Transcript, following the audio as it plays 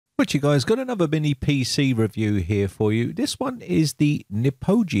But you guys, got another mini PC review here for you. This one is the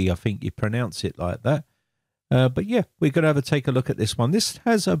NiPoGi, I think you pronounce it like that. But yeah, we're going to have a take a look at this one. This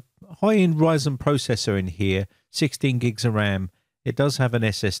has a high-end Ryzen processor in here, 16 gigs of RAM. It does have an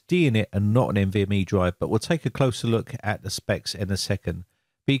SSD in it and not an NVMe drive, but we'll take a closer look at the specs in a second.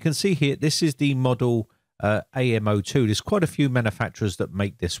 But you can see here, this is the model AM02. There's quite a few manufacturers that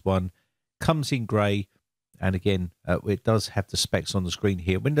make this one. Comes in grey. And again, it does have the specs on the screen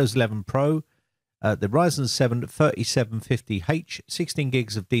here. Windows 11 Pro, the Ryzen 7 3750H, 16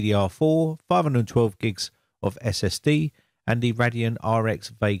 gigs of DDR4, 512 gigs of SSD, and the Radeon RX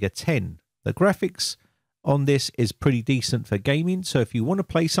Vega 10. The graphics on this is pretty decent for gaming. So if you want to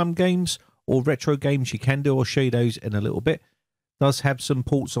play some games or retro games, you can do. I'll show you those in a little bit. Does have some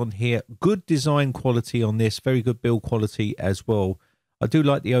ports on here. Good design quality on this. Very good build quality as well. I do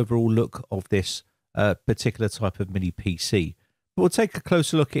like the overall look of this particular type of mini PC. But we'll take a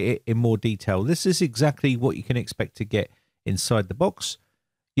closer look at it in more detail. This is exactly what you can expect to get inside the box.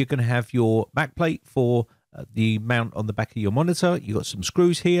 You're going to have your backplate for the mount on the back of your monitor. You've got some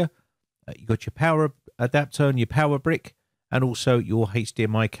screws here. You've got your power adapter and your power brick, and also your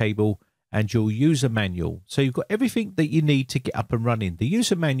HDMI cable and your user manual. So you've got everything that you need to get up and running. The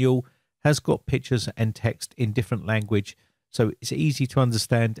user manual has got pictures and text in different language, so it's easy to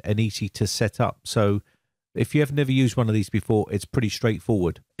understand and easy to set up. So if you have never used one of these before, it's pretty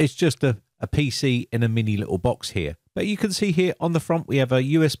straightforward. It's just a PC in a mini little box here. But you can see here on the front, we have a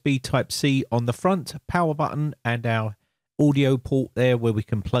USB Type-C on the front, power button, and our audio port there where we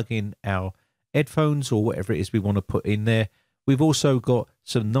can plug in our headphones or whatever it is we want to put in there. We've also got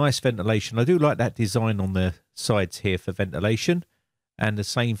some nice ventilation. I do like that design on the sides here for ventilation. And the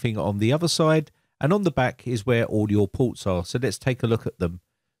same thing on the other side. And on the back is where all your ports are. So let's take a look at them.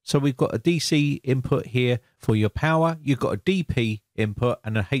 So we've got a DC input here for your power. You've got a DP input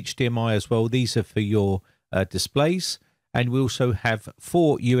and a HDMI as well. These are for your displays. And we also have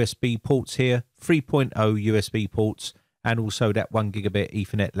 4 USB ports here, 3.0 USB ports, and also that 1 gigabit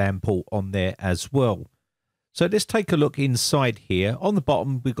Ethernet LAN port on there as well. So let's take a look inside here. On the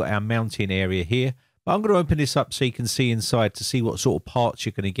bottom, we've got our mounting area here. But I'm going to open this up so you can see inside to see what sort of parts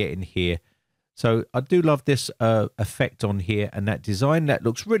you're going to get in here. So I do love this effect on here and that design. That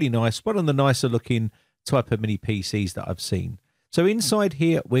looks really nice. One of the nicer looking type of mini PCs that I've seen. So inside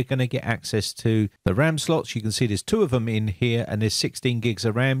here, we're going to get access to the RAM slots. You can see there's 2 of them in here and there's 16 gigs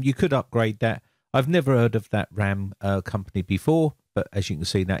of RAM. You could upgrade that. I've never heard of that RAM company before, but as you can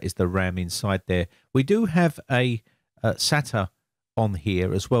see, that is the RAM inside there. We do have a SATA on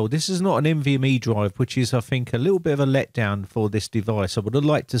here as well. This is not an NVMe drive, which is, I think, a little bit of a letdown for this device. I would have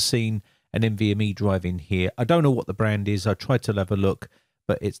liked to have seen an NVMe drive in here. I don't know what the brand is. I tried to have a look,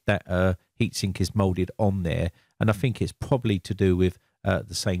 but it's that heatsink is molded on there, and I think it's probably to do with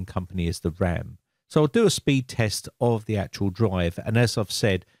the same company as the RAM. So I'll do a speed test of the actual drive, and as I've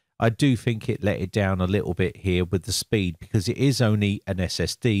said, I do think it let it down a little bit here with the speed because it is only an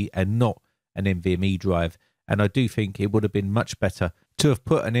SSD and not an NVMe drive, and I do think it would have been much better to have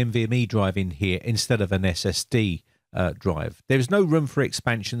put an NVMe drive in here instead of an SSD drive. There's no room for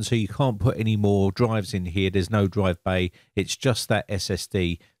expansion, so you can't put any more drives in here. There's no drive bay. It's just that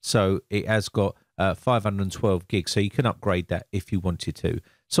SSD. So it has got 512 gigs, so you can upgrade that if you wanted to.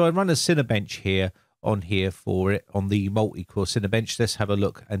 So I run a Cinebench here on here for it on the multi-core Cinebench. Let's have a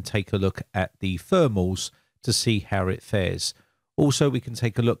look and take a look at the thermals to see how it fares. Also, we can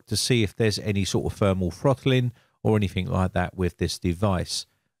take a look to see if there's any sort of thermal throttling or anything like that with this device.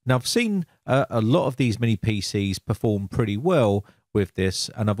 Now, I've seen a lot of these mini PCs perform pretty well with this,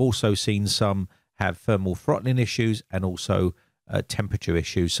 and I've also seen some have thermal throttling issues and also temperature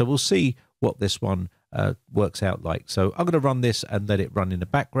issues. So we'll see what this one works out like. So I'm going to run this and let it run in the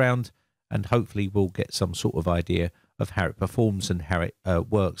background, and hopefully we'll get some sort of idea of how it performs and how it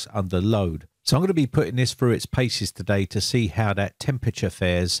works under load. So I'm going to be putting this through its paces today to see how that temperature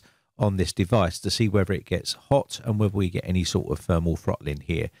fares on this device, to see whether it gets hot and whether we get any sort of thermal throttling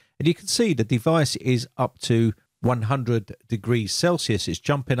here. And you can see the device is up to 100 degrees Celsius. It's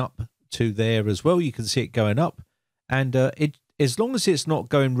jumping up to there as well. You can see it going up, and as long as it's not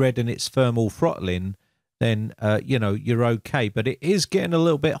going red and it's thermal throttling, then you know, you're okay. But it is getting a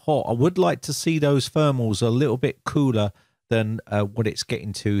little bit hot. I would like to see those thermals a little bit cooler than what it's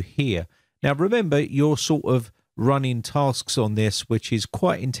getting to here. Now remember, you're sort of running tasks on this, which is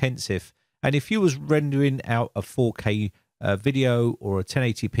quite intensive, and if you was rendering out a 4K video or a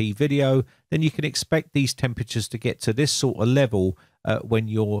 1080p video, then you can expect these temperatures to get to this sort of level when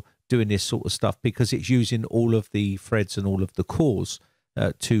you're doing this sort of stuff, because it's using all of the threads and all of the cores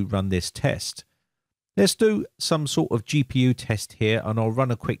to run this test. Let's do some sort of GPU test here, and I'll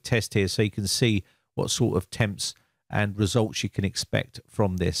run a quick test here so you can see what sort of temps and results you can expect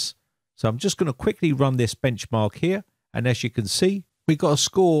from this. So I'm just going to quickly run this benchmark here, and as you can see, we got a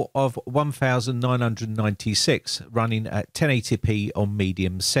score of 1996 running at 1080p on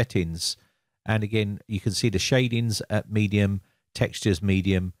medium settings. And again, you can see the shadings at medium, textures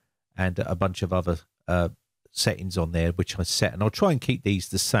medium, and a bunch of other settings on there which I set, and I'll try and keep these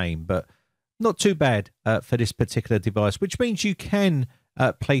the same, but not too bad for this particular device, which means you can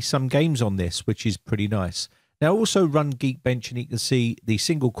play some games on this, which is pretty nice. Now, also run Geekbench, and you can see the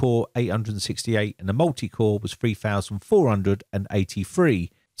single core 868 and the multi-core was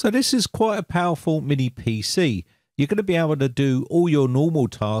 3483. So this is quite a powerful mini PC. You're going to be able to do all your normal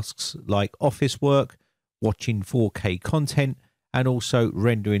tasks like office work, watching 4K content, and also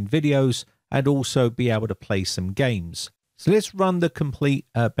rendering videos, and also be able to play some games. So let's run the complete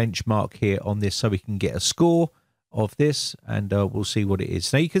benchmark here on this so we can get a score of this, and we'll see what it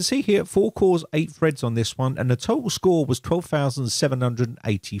is. Now you can see here 4 cores, 8 threads on this one, and the total score was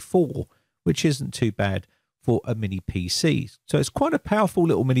 12,784, which isn't too bad for a mini PC. So it's quite a powerful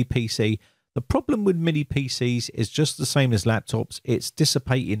little mini PC. The problem with mini PCs is just the same as laptops. It's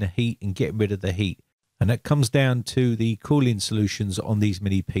dissipating the heat and getting rid of the heat. And that comes down to the cooling solutions on these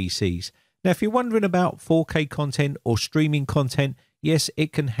mini PCs. Now, if you're wondering about 4K content or streaming content, yes,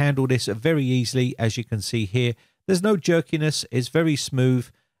 it can handle this very easily. As you can see here, there's no jerkiness. It's very smooth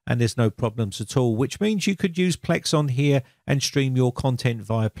and there's no problems at all, which means you could use Plex on here and stream your content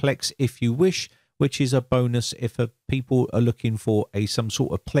via Plex if you wish, which is a bonus if people are looking for some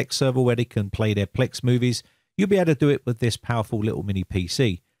sort of Plex server where they can play their Plex movies. You'll be able to do it with this powerful little mini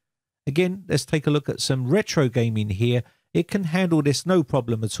PC. Again, let's take a look at some retro gaming here. It can handle this no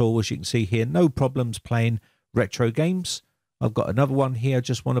problem at all. As you can see here, no problems playing retro games. I've got another one here I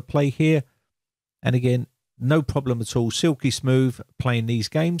just want to play here. And again, no problem at all. Silky smooth playing these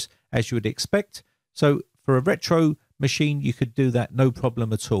games as you would expect. So for a retro machine, you could do that no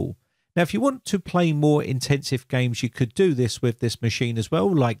problem at all. Now, if you want to play more intensive games, you could do this with this machine as well,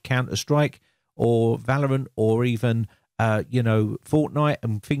 like Counter-Strike or Valorant or even, Fortnite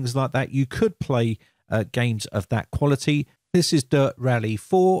and things like that. You could play games of that quality. This is Dirt Rally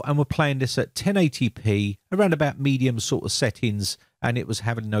 4, and we're playing this at 1080p, around about medium sort of settings, and it was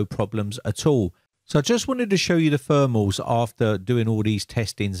having no problems at all. So I just wanted to show you the thermals after doing all these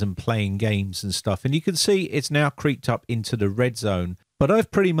testings and playing games and stuff. And you can see it's now creeped up into the red zone. But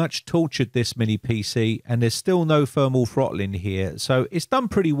I've pretty much tortured this mini PC and there's still no thermal throttling here. So it's done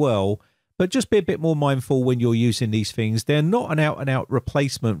pretty well, but just be a bit more mindful when you're using these things. They're not an out-and-out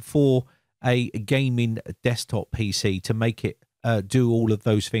replacement for a gaming desktop PC to make it do all of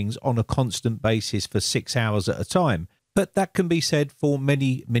those things on a constant basis for 6 hours at a time. But that can be said for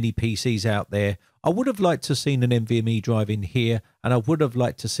many mini PCs out there. I would have liked to have seen an NVMe drive in here, and I would have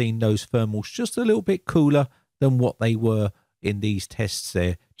liked to have seen those thermals just a little bit cooler than what they were in these tests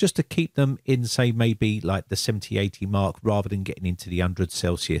there, just to keep them in, say, maybe like the 70-80 mark rather than getting into the 100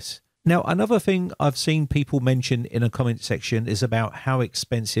 Celsius. Now, another thing I've seen people mention in a comment section is about how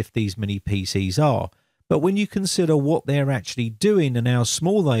expensive these mini PCs are. But when you consider what they're actually doing and how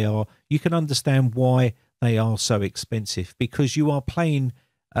small they are, you can understand why they are so expensive, because you are playing,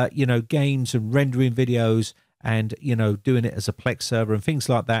 games and rendering videos and, doing it as a Plex server and things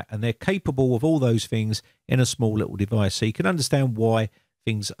like that. And they're capable of all those things in a small little device. So you can understand why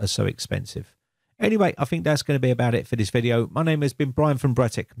things are so expensive. Anyway, I think that's going to be about it for this video. My name has been Brian from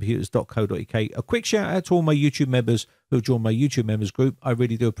briteccomputers.co.uk. A quick shout out to all my YouTube members who have joined my YouTube members group. I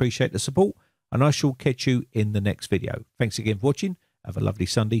really do appreciate the support, and I shall catch you in the next video. Thanks again for watching. Have a lovely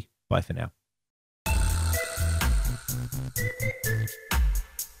Sunday. Bye for now.